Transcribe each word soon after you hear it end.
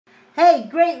Hey,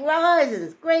 great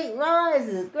risings, great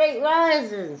risings, great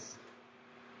risings.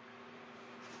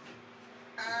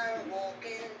 I'm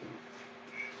walking,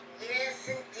 yes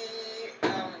indeed,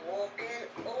 I'm walking,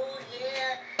 oh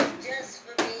yeah, just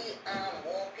for me, I'm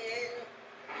walking,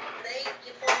 thank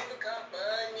you for the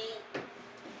company,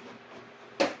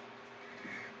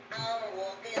 I'm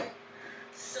walking,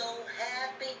 so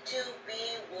happy to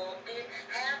be walking,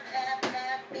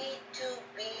 happy to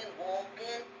be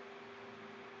walking.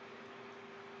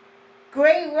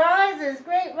 Great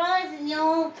rising,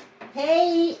 y'all.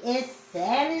 Hey, it's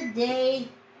Saturday,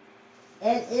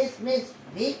 and it's Miss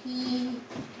Vicky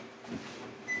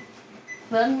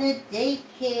from the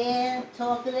daycare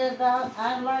talking about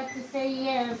I'd like to say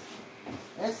yes.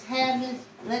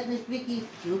 Let Miss Vicky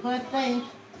do her thing.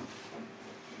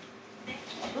 This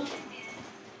is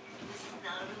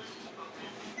not a religious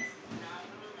program. This is not a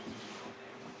religious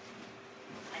program.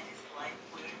 I just like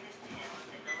wearing this tam. I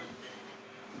think I look good in it.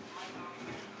 My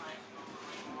girlfriend in high school,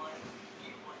 Lorraine White,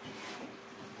 she wore the tam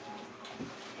with wall colors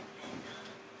and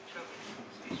turban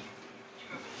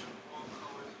of wall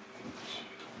colors. She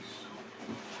looked so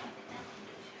good. I think that looked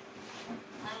good too.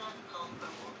 I love the color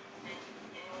purple, and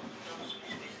anyone who knows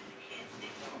Swiss as a kid,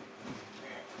 they know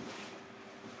that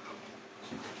purple is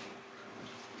good.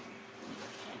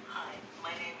 Hi,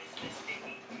 my name is Miss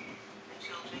Vicky. The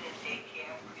children in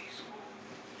daycare, preschool,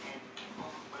 and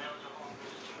home, when I was a home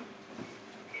visitor,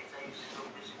 kids I used to go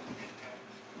visit with their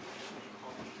parents. They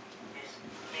call me Miss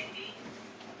Vicky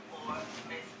or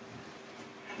Miss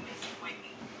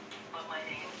Vicky, but my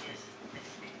name is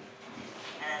Miss Vicky.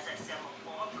 And as I said, I'm a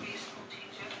former preschool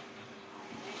teacher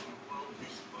who wrote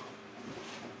this book.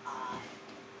 I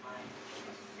like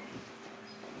to say yes.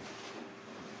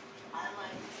 I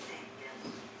like to say yes.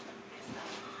 It's the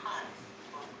hottest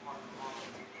book on the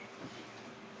market today.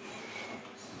 It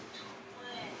has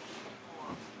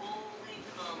 24 boldly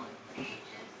colored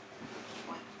pages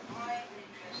with brightly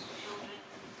dressed children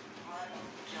running,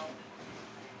 jumping, and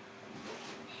playing.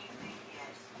 Keeping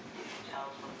yes in your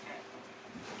child's vocabulary.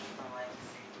 I like to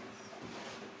say yes.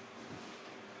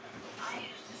 I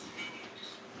use this video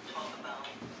to talk about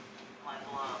my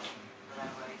blog that I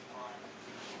write on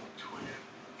Twitter,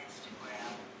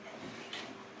 Instagram, and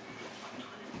Facebook. On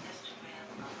Twitter and Instagram,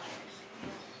 I like to say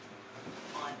yes.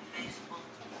 On Facebook,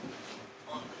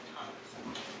 all the time is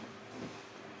book.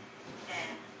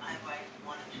 And I write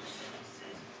 1 or 2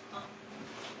 sentences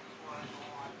before I go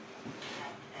on. I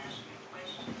have to ask you a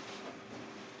question.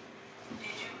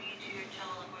 Did you read to your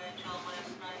child or grandchild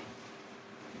last night?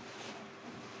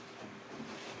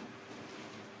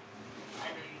 I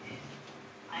know you did.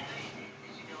 I know you did.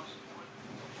 Did you know it's important?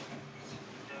 It's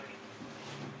dirty.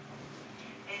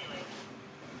 Anyway,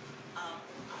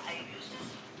 I use this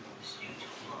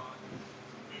YouTube blog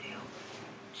video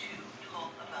to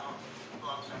talk about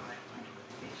blogs I write on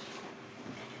Twitter, Facebook,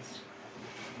 and Instagram.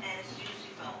 And it's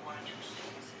usually about 1 or 2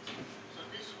 sentences. So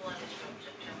this one is from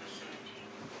September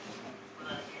 17th. We're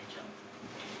going to catch up.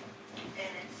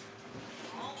 And it's,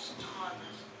 most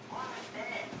toddlers aren't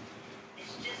bad.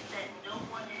 It's just that no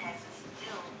one has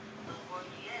instilled the word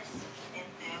yes in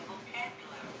their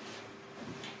vocabulary.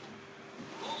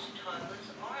 Most toddlers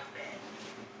aren't bad.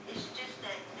 It's just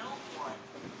that no one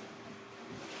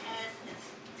has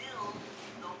instilled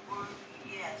the word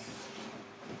yes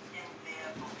in their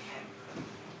vocabulary.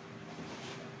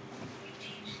 We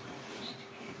teach language to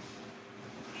kids.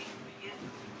 We give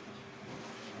them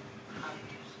how to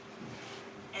use it.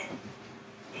 And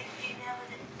if you never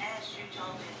ask your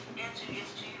child to answer yes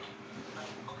to you,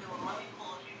 like, okay, when mommy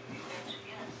calls you, you answer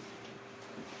yes.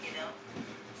 You know?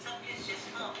 Some kids just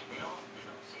come. They don't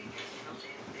say yes, they don't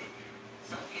say anything.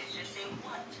 Some kids just say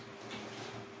what.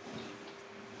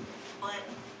 But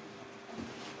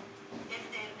if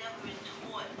they've never been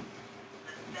taught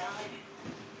the value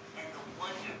and the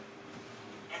wonder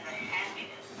and the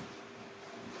happiness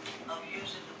of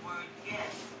using the word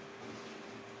yes,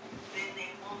 then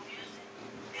they won't use it.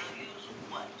 They'll use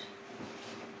what?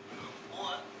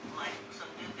 Or, like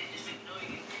some do, they just ignore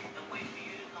you and wait for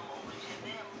you to come over to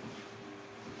them.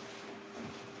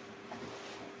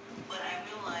 But I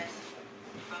realized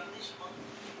from this book,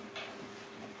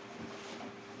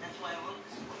 that's why I wrote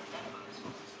this book,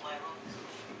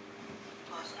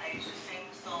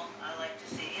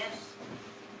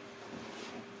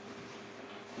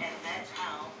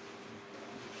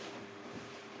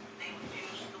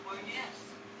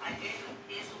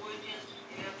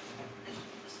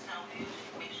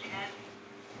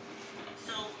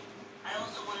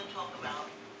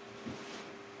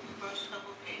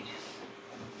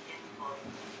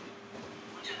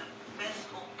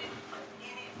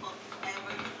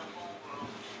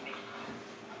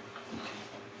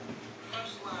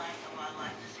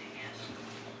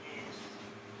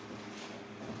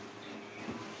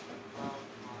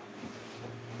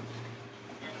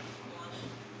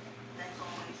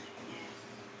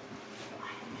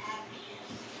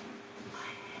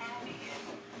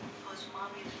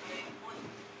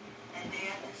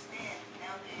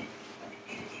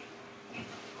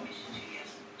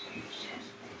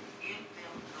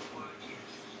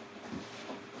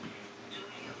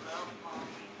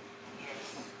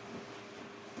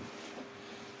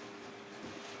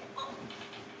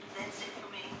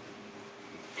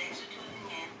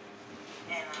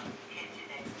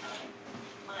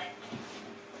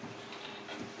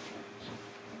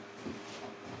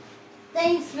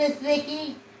 Thanks, Miss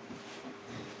Vicky.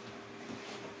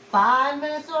 5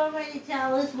 minutes already,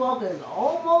 child. This walk is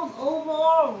almost over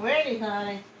already,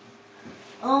 honey.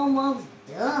 Almost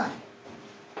done.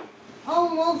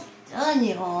 Almost done,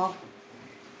 y'all.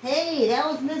 Hey, that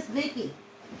was Miss Vicky.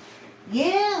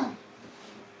 Yeah.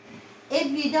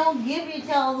 If you don't give your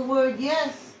child the word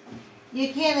yes,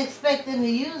 you can't expect them to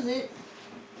use it.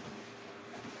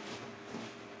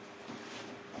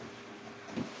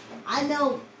 I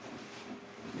know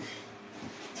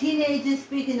teenagers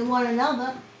speaking to one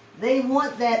another, they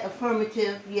want that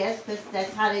affirmative yes, because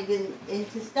that's how they get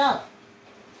into stuff.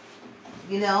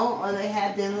 You know, or they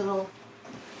have their little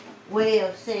way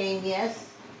of saying yes.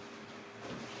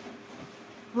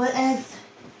 But as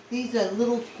these are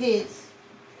little kids,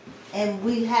 and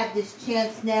we have this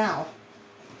chance now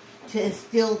to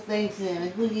instill things in them.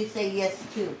 And who do you say yes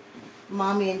to?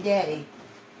 Mommy and Daddy.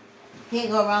 Can't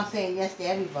go around saying yes to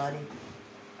everybody.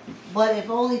 But if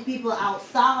only people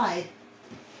outside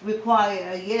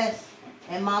require a yes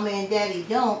and Mommy and Daddy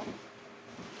don't,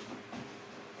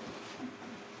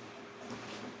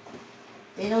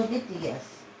 they don't get the yes.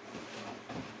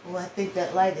 Oh, I think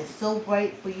that light is so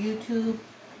bright for YouTube.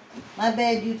 My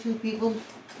bad, YouTube people.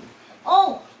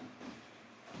 Oh!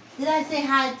 Did I say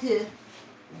hi to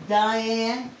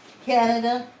Diane,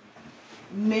 Canada,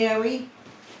 Mary,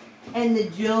 and the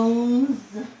Jones?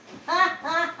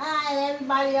 And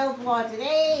everybody else watching.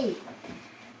 Hey!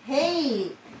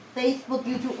 Hey! Facebook,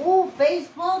 YouTube. Oh,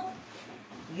 Facebook!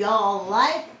 Y'all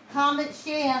like, comment,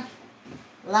 share.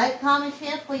 Like, comment,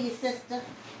 share for your sister.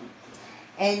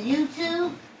 And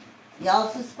YouTube, y'all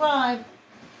subscribe.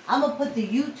 I'm going to put the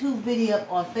YouTube video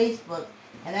up on Facebook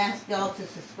and ask y'all to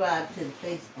subscribe to the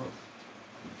Facebook.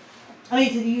 I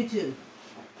mean, to the YouTube.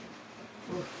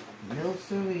 Oof, no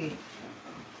siree.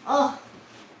 Oh,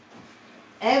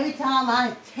 every time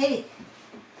I take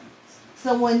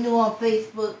someone new on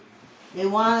Facebook, they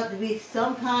want it to be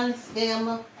some kind of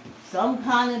scammer, some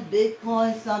kind of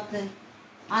Bitcoin something.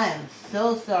 I am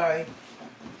so sorry,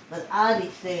 but I be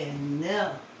saying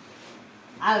no.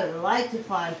 I would like to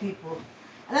find people,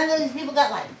 and I know these people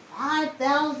got like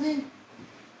 5,000,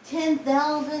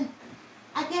 10,000.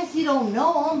 I guess you don't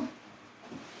know them.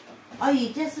 Are you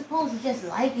just supposed to just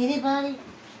like anybody?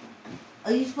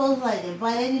 Are you supposed to like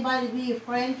invite anybody to be your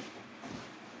friend?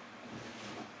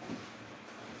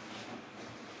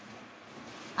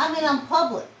 I mean, I'm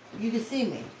public. You can see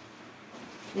me.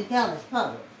 The account is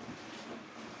public.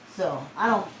 So,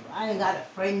 I ain't got to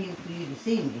friend you for you to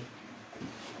see me.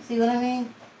 See what I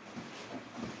mean?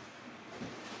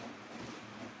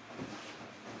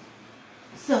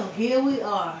 So, here we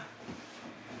are.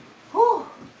 Whew.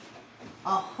 A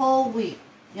whole week.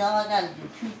 Y'all, I got to do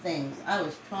 2 things. I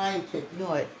was trying to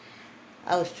ignore it.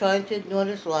 I was trying to ignore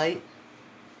this light.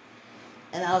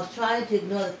 And I was trying to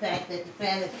ignore the fact that the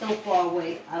fan is so far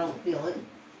away, I don't feel it.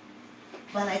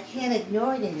 But I can't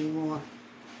ignore it anymore.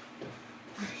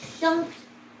 I shan't.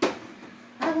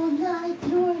 I will not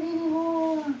ignore it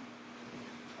anymore.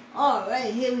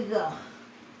 Alright, here we go.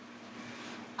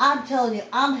 I'm telling you,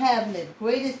 I'm having the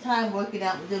greatest time working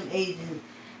out with them Asian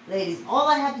ladies. All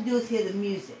I have to do is hear the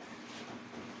music.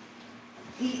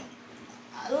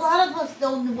 A lot of us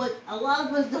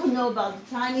don't know about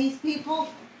the Chinese people.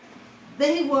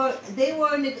 They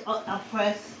weren't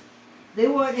oppressed. They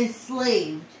weren't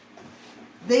enslaved.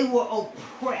 They were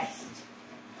oppressed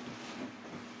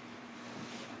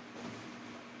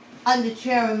under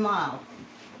Chairman Mao.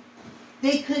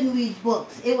 They couldn't read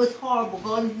books. It was horrible.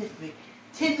 Go into history.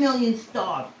 10 million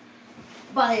starved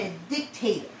by a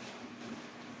dictator.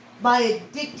 By a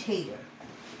dictator.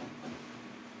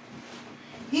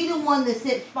 He the one that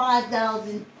sent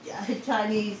 5,000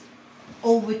 Chinese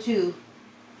over to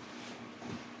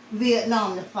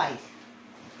Vietnam to fight.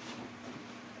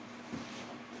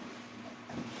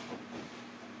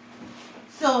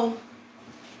 So,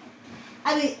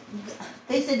 I mean,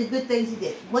 they said the good things he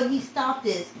did. What he stopped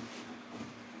is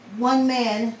one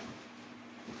man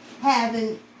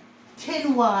having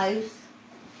 10 wives,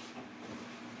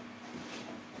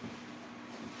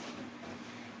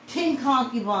 10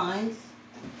 concubines,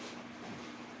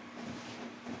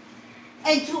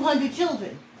 and 200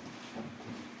 children.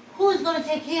 Who is going to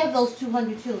take care of those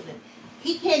 200 children?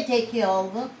 He can't take care of all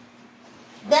of them.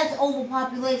 That's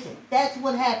overpopulation. That's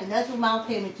what happened. That's what Mao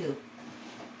came into.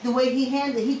 The way he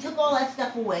handled it. He took all that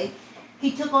stuff away.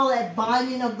 He took all that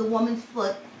binding of the woman's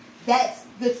foot. That's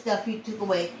good stuff he took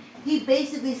away. He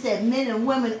basically said men and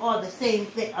women are the same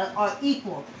thing, are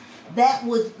equal. That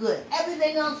was good.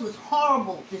 Everything else was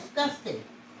horrible, disgusting.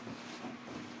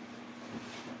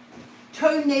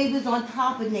 Turn neighbors on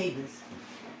top of neighbors.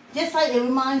 Just like it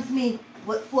reminds me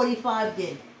what 45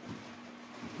 did.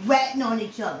 Ratting on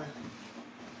each other.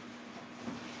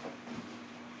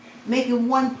 Making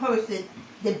one person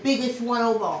the biggest one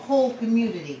over a whole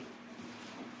community.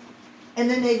 And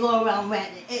then they go around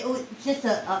ranting. It was just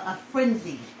a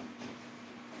frenzy.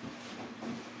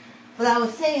 But I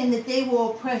was saying that they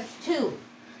were oppressed too.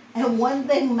 And one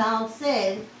thing Mao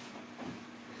said,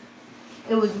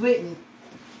 it was written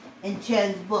in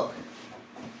Chen's book.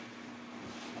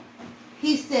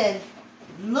 He said,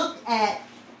 look at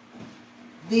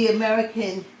the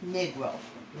American Negro.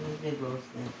 Negroes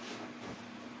then.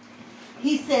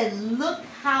 He said, look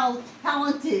how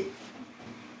talented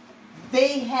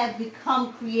they have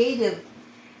become creative.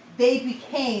 They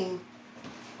became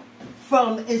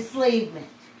from enslavement.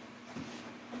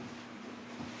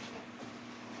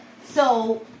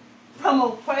 So, from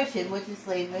oppression, which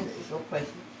enslavement is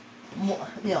oppression, more,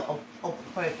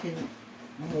 oppression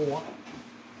more.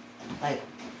 Like,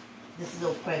 this is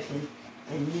oppression,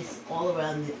 and this all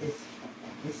around it is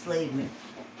enslavement.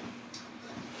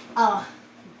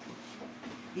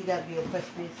 You gotta be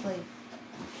oppressed to be a slave.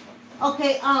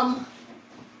 Okay,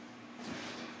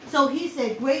 so he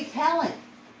said great talent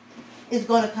is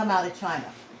gonna come out of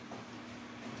China.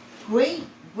 Great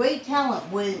talent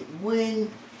when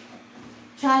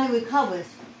China recovers.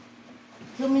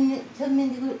 10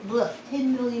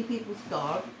 million people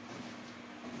starve.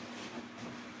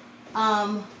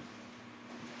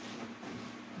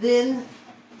 Then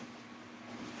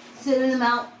sending them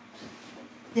out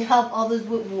to help others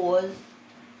with wars,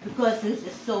 because there's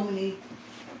just so many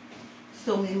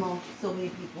people.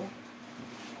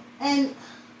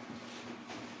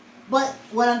 But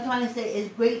what I'm trying to say is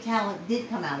great talent did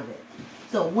come out of it.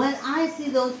 So when I see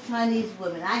those Chinese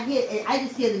women, I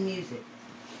just hear the music.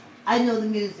 I know the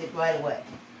music right away.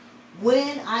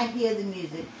 When I hear the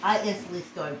music, I instantly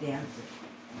start dancing.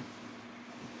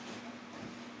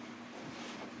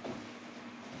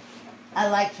 I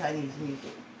like Chinese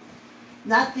music.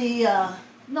 Not the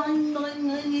no.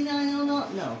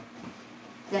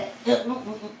 That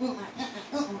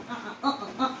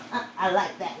I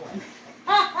like that one.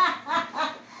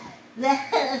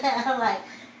 That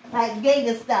like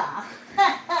Giga style.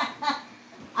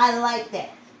 I like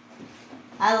that.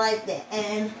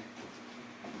 And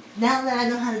now that I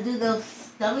know how to do those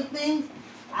stomach things,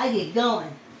 I get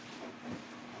going.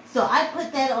 So I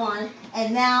put that on,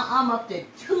 and now I'm up to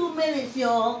 2 minutes,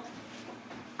 y'all.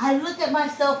 I looked at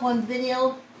myself on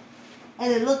video,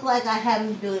 and it looked like I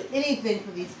haven't done anything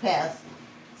for these past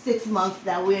 6 months.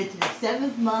 Now we're into the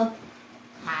 7th month.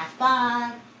 High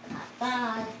five.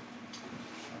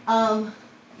 I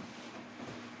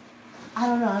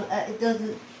don't know. It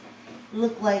doesn't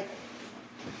look like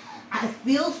I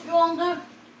feel stronger.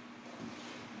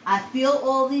 I feel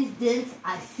all these dents.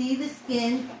 I see the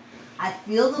skin. I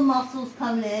feel the muscles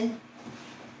coming in.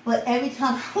 But every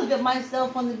time I look at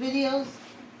myself on the videos,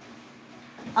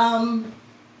 I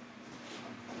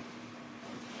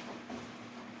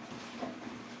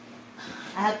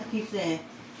have to keep saying,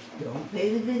 don't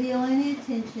pay the video any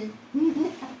attention.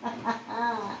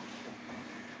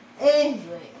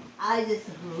 Anyway, I just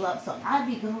love, so I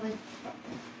be going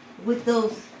with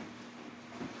those,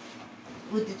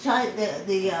 with the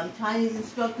Chinese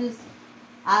instructors.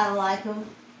 I don't like them.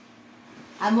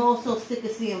 I'm also sick of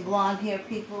seeing blonde hair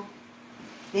people.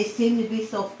 They seem to be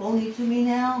so phony to me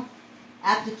now.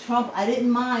 After Trump, I didn't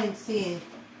mind seeing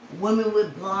women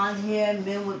with blonde hair,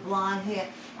 men with blonde hair.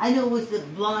 I know it was the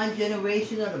blonde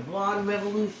generation or the blonde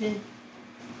revolution.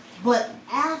 But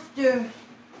after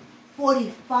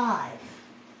 45,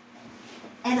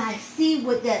 and I see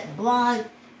what that blonde,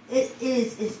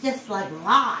 it's just like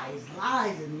lies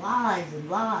and lies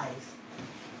and lies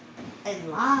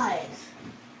and lies.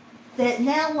 That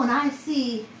now when I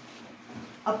see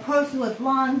a person with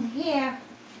blonde hair,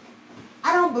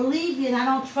 I don't believe you and I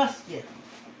don't trust you.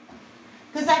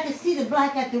 Because I can see the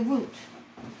black at the root.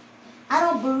 I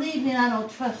don't believe you and I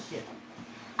don't trust you.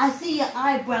 I see your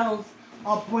eyebrows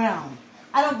are brown.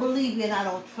 I don't believe you and I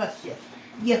don't trust you.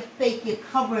 You're fake, you're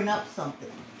covering up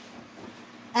something.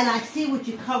 And I see what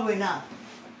you're covering up.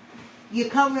 You're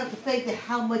covering up the fact that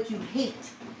how much you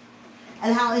hate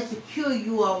and how insecure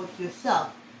you are with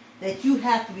yourself. That you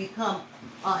have to become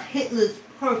a Hitler's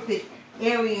perfect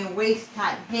Aryan race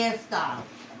type hairstyle.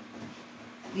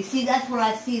 You see, that's what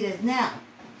I see it as now.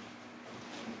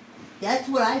 That's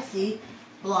what I see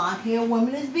blonde hair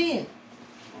women as being.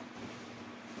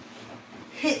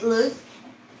 Hitler's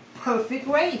perfect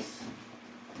race.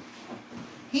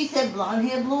 He said blonde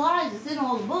hair, blue eyes. It's in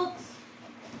all the books.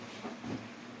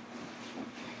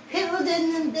 Hitler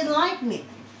didn't like me.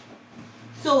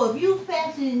 So if you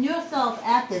fashion yourself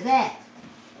after that,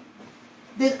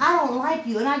 then I don't like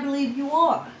you, and I believe you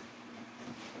are.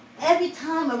 Every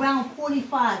time around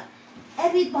 45,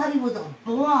 everybody was a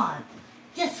blonde.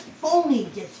 Just phony,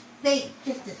 just fake,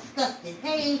 just disgusting.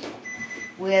 Hey,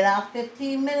 we're at our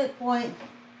 15-minute point.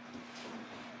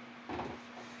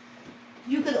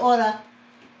 You could order.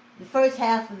 The first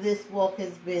half of this walk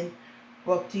has been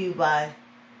brought to you by,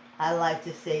 I like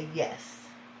to say, yes.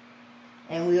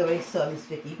 And we already saw Miss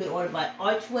Vicky. You could order by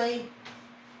Archway.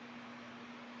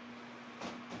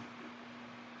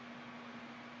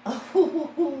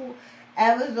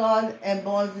 Amazon and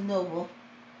Barnes & Noble.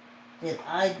 Did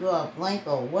I draw a blank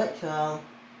or what, child?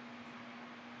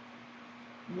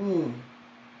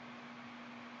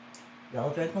 Y'all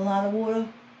drink a lot of water?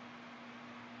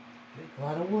 Drink a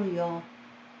lot of water, y'all.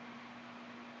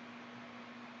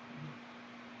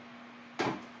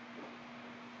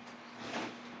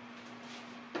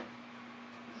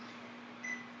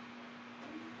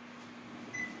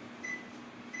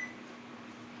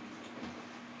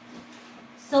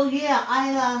 So yeah,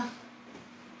 I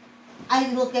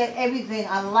look at everything.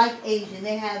 I like Asian.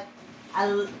 They have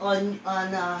on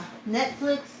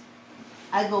Netflix.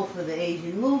 I go for the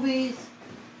Asian movies.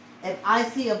 If I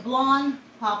see a blonde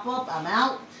pop up, I'm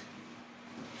out.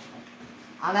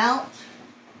 I'm out.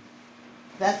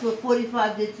 That's what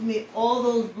 45 did to me. All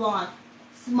those blondes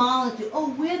smiling to,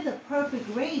 oh, we're the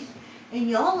perfect race, and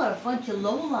y'all are a bunch of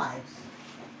lowlives.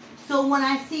 So when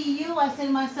I see you, I say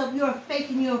to myself, you're a fake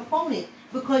and you're a phony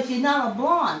because you're not a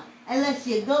blonde unless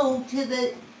you go to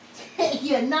the,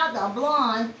 you're not the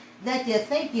blonde that you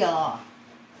think you are.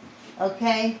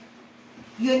 Okay?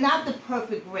 You're not the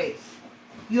perfect race.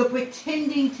 You're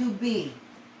pretending to be.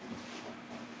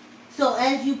 So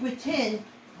as you pretend,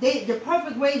 the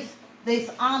perfect race,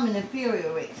 I'm an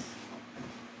inferior race.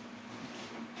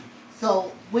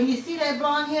 So when you see that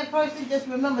blonde hair person, just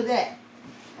remember that.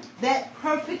 That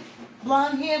perfect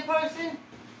blonde hair person,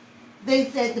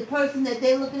 they said the person that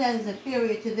they're looking at is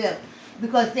inferior to them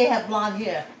because they have blonde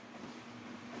hair.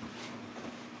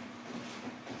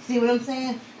 See what I'm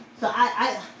saying? So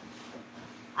I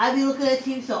be looking at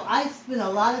you, so I spend a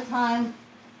lot of time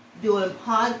doing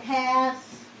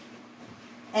podcasts.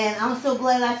 And I'm so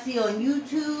glad I see on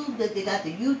YouTube that they got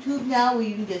the YouTube now where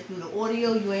you can just do the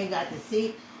audio. You ain't got to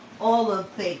see all them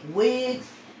fake wigs.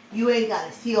 You ain't got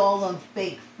to see all them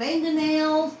fake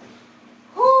fingernails.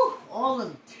 Whew, all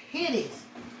them titties.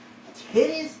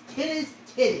 Titties, titties,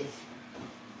 titties.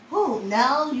 Whew,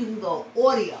 now you can go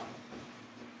audio.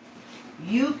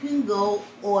 You can go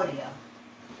audio.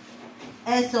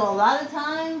 And so a lot of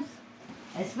times,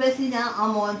 especially now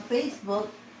I'm on Facebook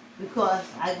because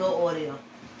I go audio.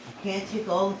 I can't take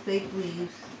all the fake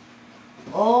weaves,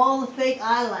 all the fake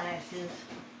eyelashes.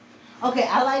 Okay,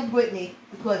 I like Brittany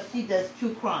because she does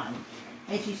true crime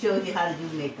and she shows you how to do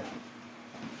makeup.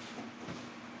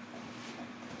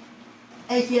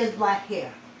 And she has black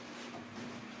hair.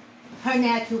 Her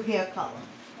natural hair color.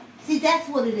 See, that's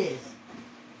what it is.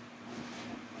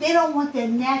 They don't want their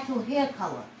natural hair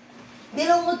color. They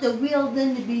don't want the real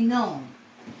them to be known.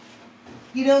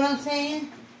 You know what I'm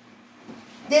saying?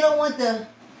 They don't want the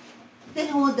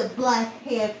black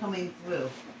hair coming through.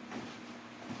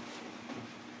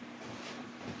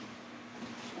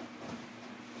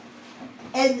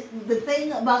 And the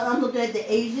thing about, I'm looking at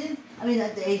the Asians,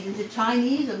 not the Asians, the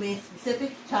Chinese,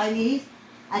 specific Chinese.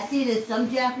 I see it in some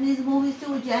Japanese movies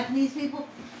too with Japanese people,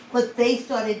 but they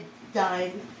started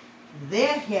dyeing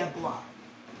their hair blonde.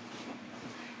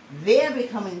 They're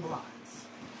becoming blondes.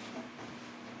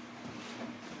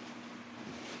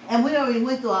 And we already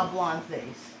went through our blonde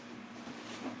phase.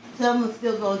 Some will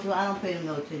still go through, I don't pay them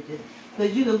no attention.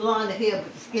 Because you can blonde the hair,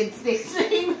 but the skin stays the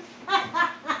same.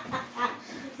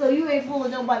 So you ain't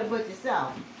fooling nobody but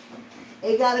yourself.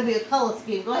 It got to be a color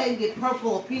scheme. Go ahead and get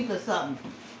purple or pink or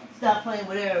something. Stop playing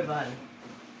with everybody.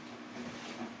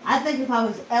 I think if I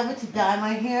was ever to dye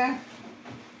my hair,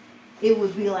 it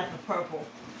would be like a purple.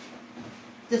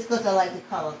 Just because I like the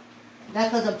color.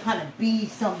 Not because I'm trying to be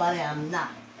somebody I'm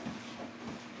not.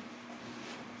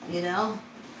 You know?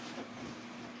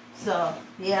 So,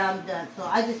 yeah, I'm done. So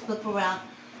I just flip around.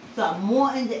 So I'm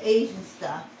more into Asian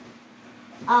stuff.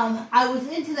 I was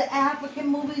into the African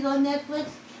movies on Netflix.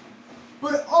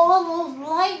 But all those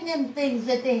lightening things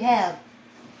that they have,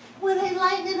 where they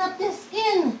lighten up their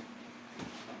skin,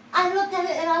 I look at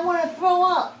it and I want to throw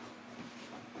up.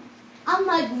 I'm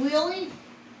like, really?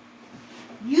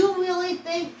 You really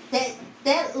think that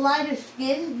that lighter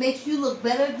skin makes you look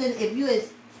better than if you had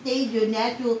stayed your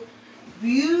natural,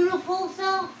 beautiful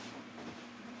self?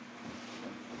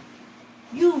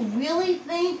 You really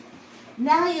think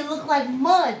now you look like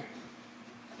mud?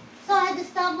 So I had to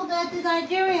stop looking at the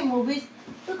Nigerian movies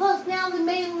Because now the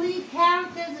main lead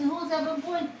characters and who's ever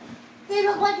born, they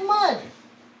look like mud.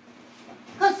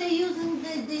 Because they're using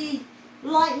the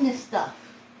lightness stuff.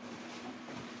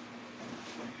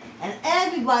 And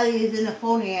everybody is in a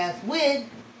phony ass wig.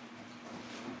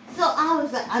 So I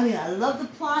was like, I mean, I love the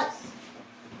plots.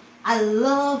 I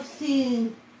love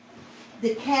seeing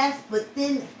the cast, but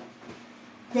then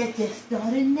that just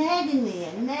started nagging me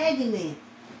and nagging me.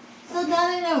 So now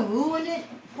they're gonna ruin it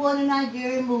for the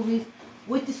Nigerian movies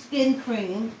with the skin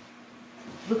cream.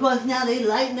 Because now they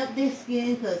lighten up their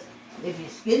skin, because if your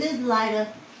skin is lighter,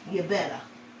 you're better.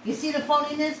 You see the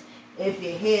phoniness? If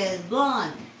your hair is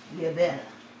blonde, you're better.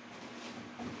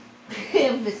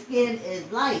 If the skin is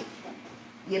light,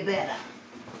 you're better.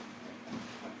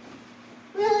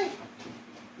 Really?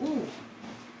 Ooh.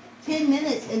 10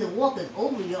 minutes and the walk is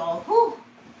over, y'all. Whew.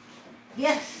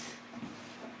 Yes.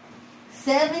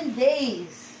 7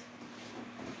 days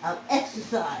of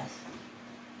exercise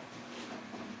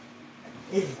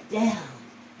is down.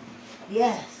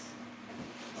 Yes.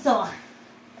 So,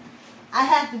 I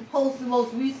have to post the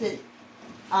most recent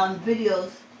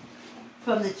videos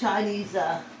from the Chinese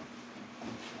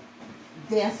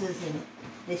dancers, and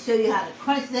they show you how to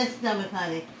crunch that stomach,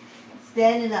 honey,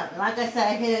 standing up. And like I said,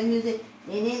 I hear that music.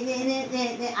 I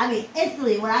mean,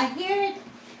 instantly, when I hear it,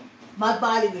 my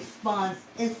body responds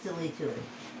instantly to it.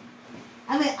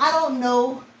 I mean, I don't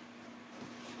know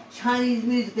Chinese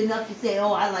music enough to say,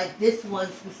 oh, I like this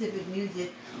one specific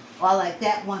music, or I like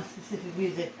that one specific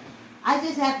music. I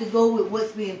just have to go with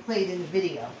what's being played in the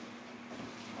video.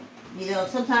 You know,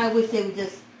 sometimes I wish they would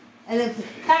just, and if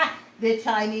they're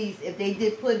Chinese, if they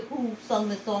did put who sung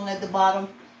the song at the bottom,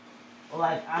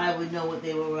 like I would know what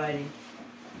they were writing.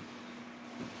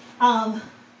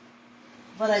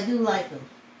 But I do like them.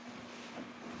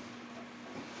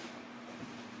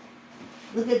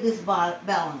 Look at this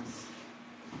balance.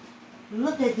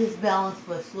 Look at this balance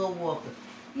for a slow walker.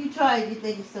 You try it, you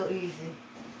think it's so easy.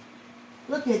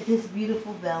 Look at this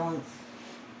beautiful balance.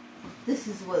 This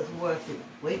is what's worth it.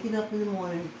 Waking up in the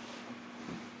morning.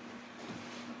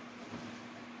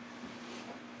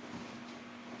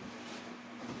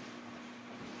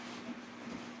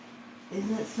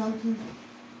 Isn't that something?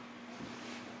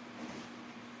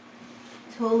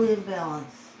 Totally in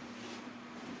balance.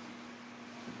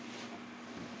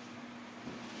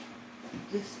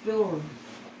 Just strolling.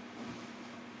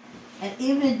 And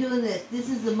even in doing this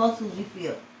is the muscles you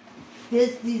feel.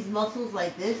 There's these muscles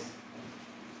like this,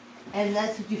 and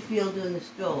that's what you feel doing the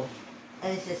stroll.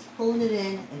 And it's just pulling it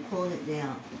in and pulling it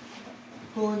down.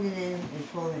 Pulling it in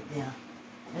and pulling it down.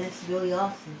 And it's really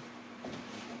awesome.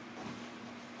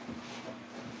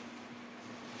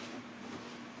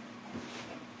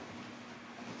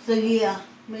 So yeah,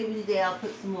 maybe today I'll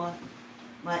put some more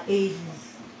my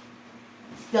Asian's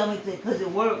stomach thing, because it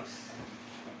works.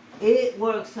 It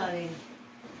works, honey.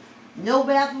 No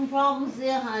bathroom problems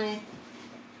there, honey.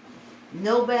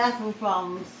 No bathroom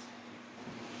problems.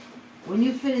 When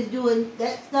you finish doing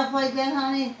that stuff like that,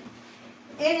 honey,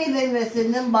 anything that's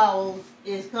in them bowels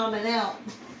is coming out.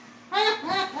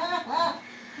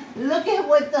 Look at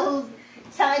what those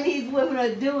Chinese women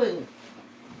are doing.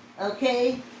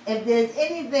 Okay? If there's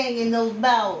anything in those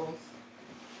bowels,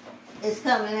 it's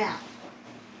coming out.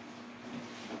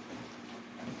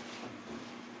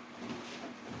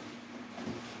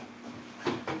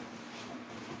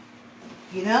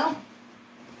 You know?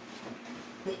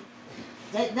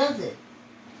 That does it.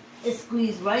 It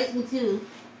squeezed right into.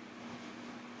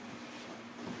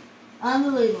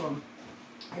 Unbelievable.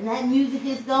 And that music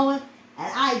is going,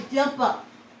 and I jump up.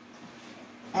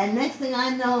 And next thing I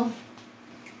know,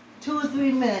 2 or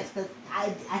 3 minutes, because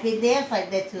I can dance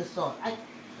like that to a song.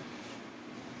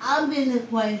 I'm getting to the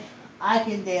point I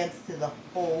can dance to the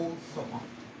whole song.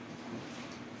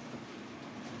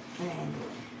 And,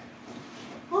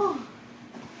 oh.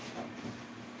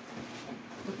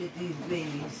 Look at these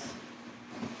babies.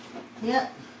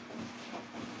 Yep.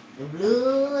 The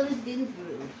blood is getting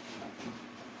through.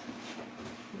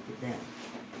 Look at that.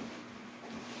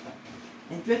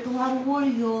 And drink a lot of water,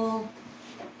 y'all.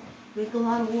 Drink a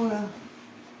lot of water.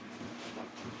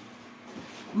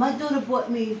 My daughter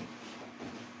bought me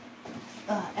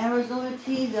Arizona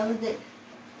tea the other day.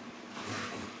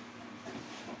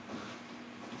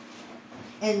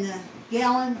 And the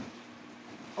gallon.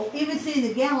 Oh, even seeing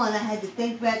the gallon, I had to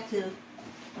think back to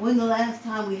when the last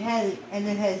time we had it, and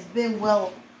it has been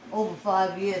well over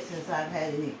 5 years since I've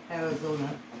had any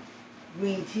Arizona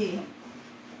green tea.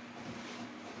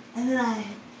 And then I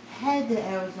had the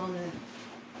Arizona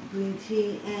green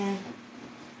tea, and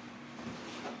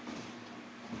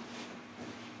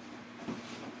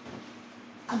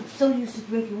I'm so used to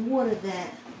drinking water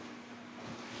that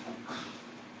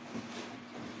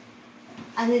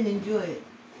I didn't enjoy it.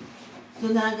 So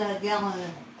now I got a gallon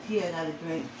of tea I gotta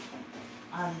drink.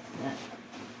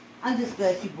 I'm just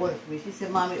glad she bought it for me. She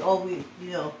said, Mommy, all we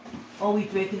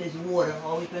drinking is water.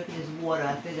 All we drinking is water.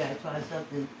 I figured I'd try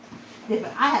something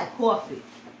different. I have coffee.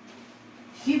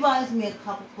 She buys me a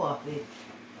cup of coffee,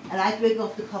 and I drink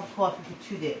off the cup of coffee for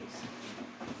 2 days.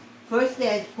 First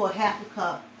day I pour half a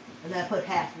cup, and then I put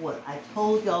half water. I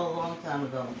told y'all a long time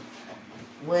ago,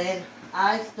 when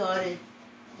I started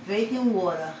drinking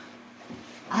water,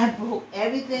 I broke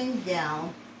everything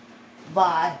down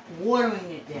by watering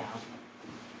it down.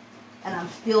 And I'm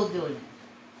still doing it.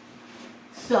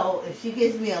 So if she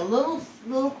gives me a little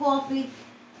coffee,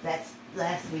 that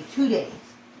lasts me 2 days,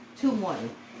 2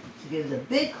 mornings. She gives a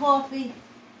big coffee,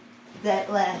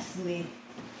 that lasts me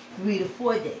 3 to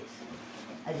 4 days.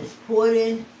 I just pour it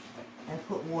in and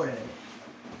put water in it.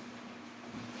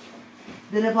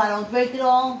 Then if I don't drink it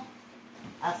all,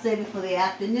 I'll save it for the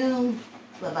afternoon,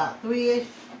 for about 3-ish.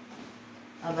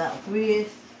 About 3-ish.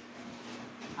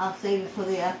 I'll save it for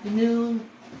the afternoon,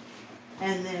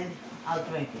 and then I'll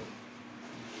drink it.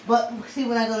 But see,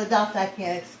 when I go to the doctor, I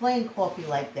can't explain coffee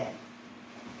like that.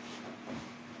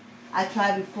 I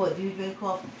tried before. Do you drink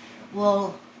coffee?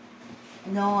 Well,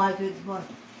 no, I drink more.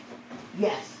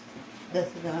 Yes. That's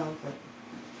what I was like.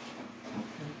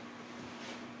 Okay.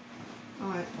 All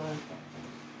right, fine.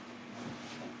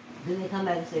 Then they come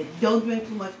back and say, don't drink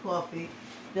too much coffee.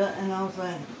 And I was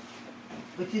like,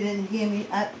 but you didn't hear me.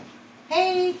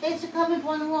 Hey, thanks for coming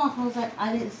for the walk. I was like,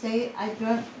 I didn't say it. I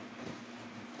drank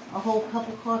a whole cup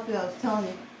of coffee. I was telling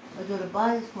you, I go to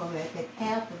buy this for me. I take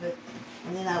half of it,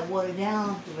 and then I water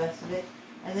down the rest of it.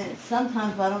 And then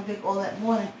sometimes if I don't drink all that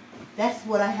morning, that's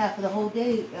what I have for the whole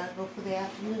day. I go for the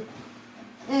afternoon.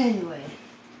 Anyway,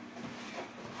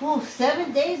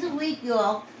 7 days a week,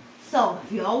 y'all. So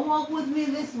if y'all walk with me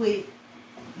this week,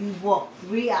 you walk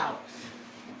 3 hours.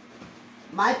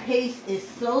 My pace is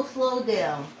so slowed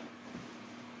down.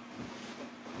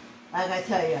 Like I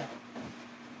tell you,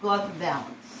 God for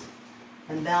balance.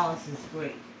 And balance is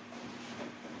great.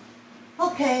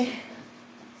 Okay,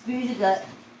 squeeze your gut.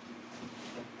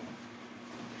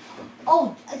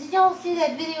 Oh, did y'all see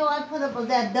that video I put up of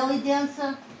that belly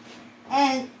dancer?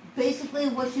 And basically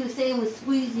what she was saying was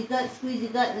squeeze your gut, squeeze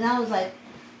your gut. And I was like,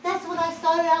 that's what I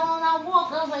started out on our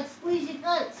walk. I was like, squeeze your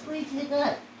gut, squeeze your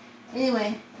gut.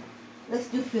 Anyway, let's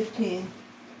do 15.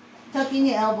 Tuck in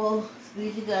your elbow,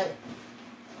 squeeze your gut.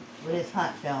 But it's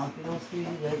hot, y'all. If you don't squeeze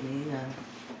your gut, you know.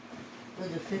 We'll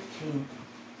do 15.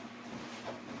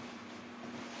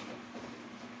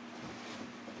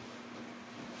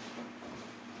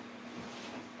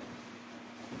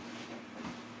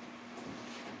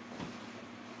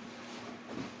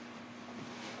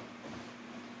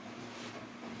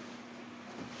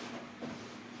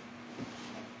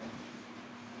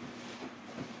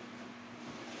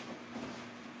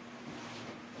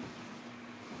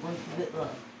 Once you get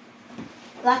love.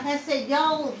 Like I said,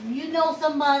 y'all, you know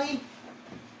somebody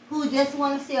who just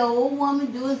want to see an old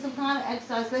woman doing some kind of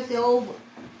exercise, especially an old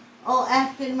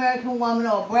African American woman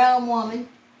or a brown woman,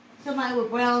 somebody with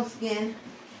brown skin,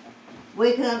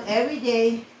 waking up every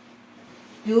day,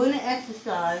 doing the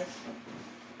exercise,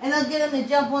 and I'll get them to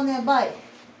jump on their bike.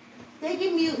 They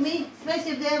can mute me,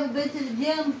 especially if they haven't been to the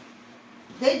gym.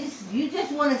 You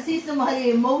just want to see somebody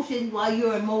in motion while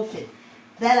you're in motion.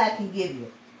 That I can give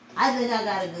you. I think I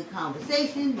got a good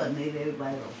conversation, but maybe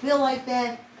everybody don't feel like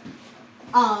that.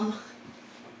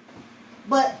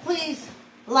 But please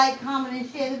like, comment, and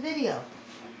share the video.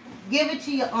 Give it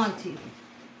to your auntie.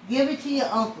 Give it to your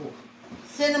uncle.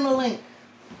 Send them a link.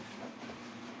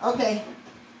 Okay.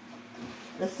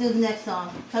 Let's do the next song.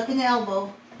 Tuck in the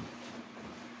elbow.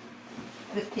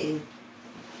 15.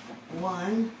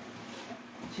 1,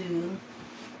 2,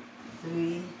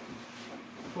 3,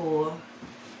 4,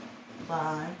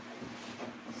 5,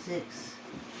 6,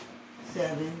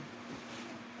 7,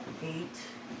 8,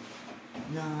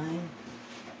 9,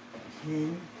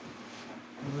 10,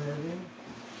 11,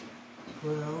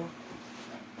 12,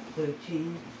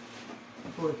 13,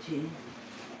 14,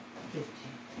 15.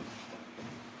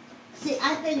 See,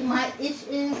 I think my issue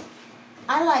is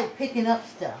I like picking up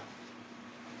stuff.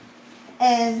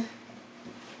 And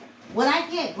when I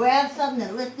can't grab something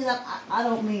and lift it up, I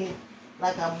don't mean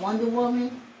like I'm Wonder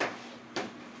Woman.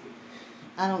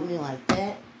 I don't mean like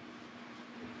that.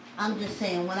 I'm just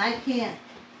saying when I can't,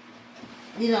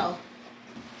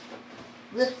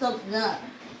 lift something up,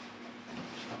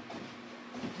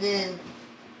 then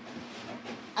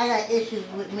I got issues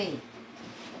with me.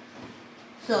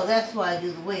 So that's why I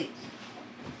do the weights.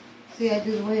 See, I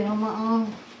do the weight on my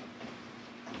arm.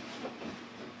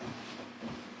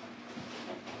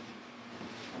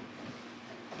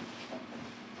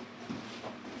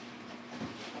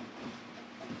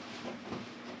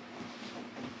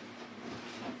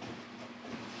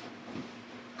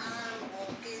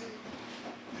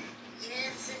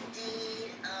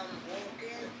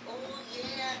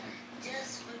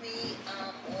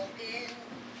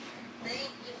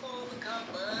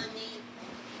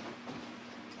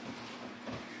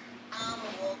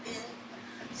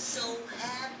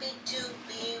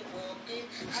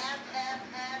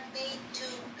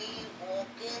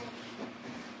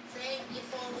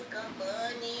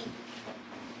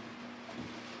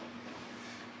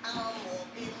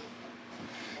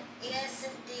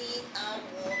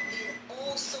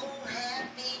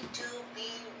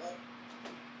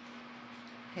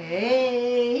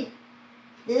 Hey,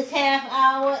 this half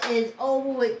hour is over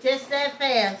with just that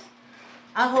fast.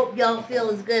 I hope y'all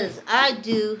feel as good as I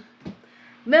do.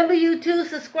 Remember, you too,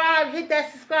 subscribe. Hit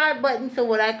that subscribe button so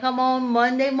when I come on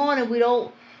Monday morning, we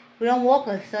don't walk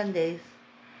on Sundays.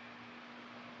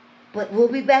 But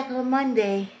we'll be back on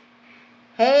Monday.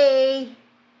 Hey,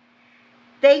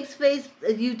 thanks,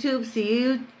 YouTube. See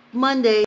you Monday.